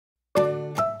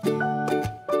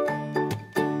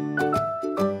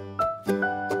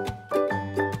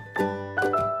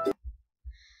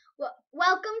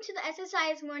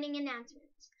SSIS morning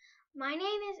announcements. My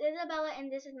name is Isabella and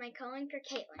this is my coworker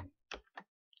Caitlin.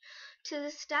 To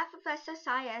the staff of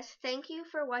SSIS, thank you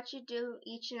for what you do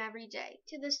each and every day.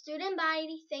 To the student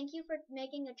body, thank you for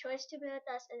making a choice to be with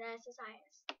us at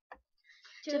SSIS.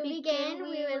 To begin,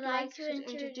 we would like to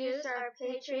introduce our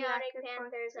patriotic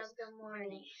Panthers of the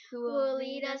morning, who will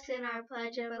lead us in our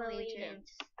Pledge of Allegiance.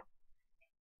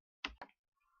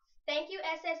 Thank you,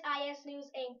 SSIS News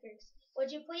anchors.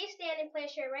 Would you please stand and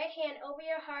place your right hand over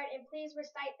your heart and please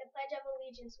recite the Pledge of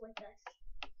Allegiance with us.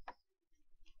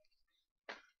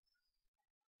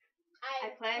 I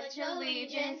pledge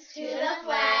allegiance to the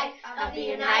flag of the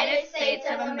United States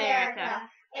of America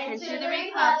and to the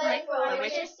republic for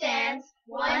which it stands,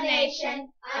 one nation,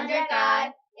 under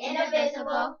God,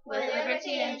 indivisible, with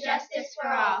liberty and justice for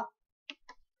all.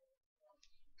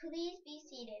 Please be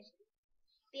seated.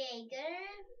 Be a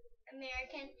good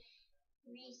American.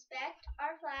 Respect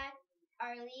our flag,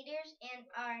 our leaders, and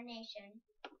our nation.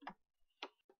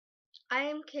 I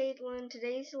am Caitlin,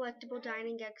 today's Delectable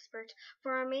Dining expert.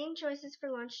 For our main choices for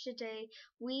lunch today,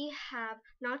 we have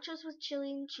nachos with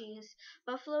chili and cheese,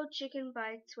 buffalo chicken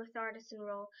bites with artisan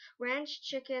roll, ranch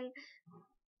chicken,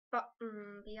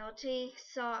 BLT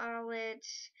salad,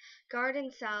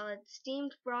 garden salad,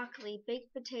 steamed broccoli,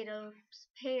 baked potatoes,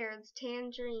 pears,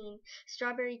 tangerine,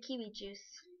 strawberry kiwi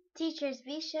juice. Teachers,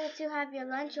 be sure to have your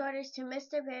lunch orders to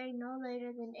Mr. Berry no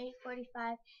later than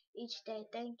 8:45 each day.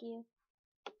 Thank you.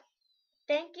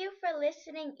 Thank you for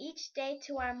listening each day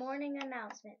to our morning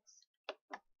announcements.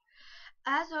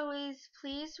 As always,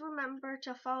 please remember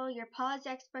to follow your pause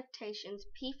expectations.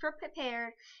 P for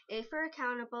prepared, A for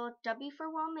accountable, W for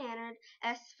well-mannered,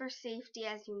 S for safety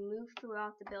as you move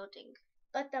throughout the building.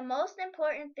 But the most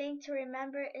important thing to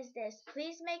remember is this.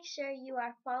 Please make sure you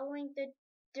are following the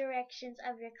directions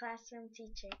of your classroom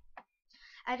teacher.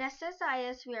 At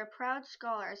SSIS, we are proud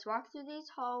scholars. Walk through these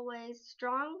hallways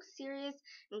strong, serious,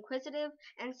 inquisitive,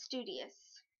 and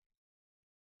studious.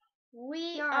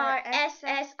 We are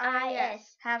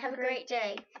SSIS. Have a great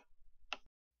day.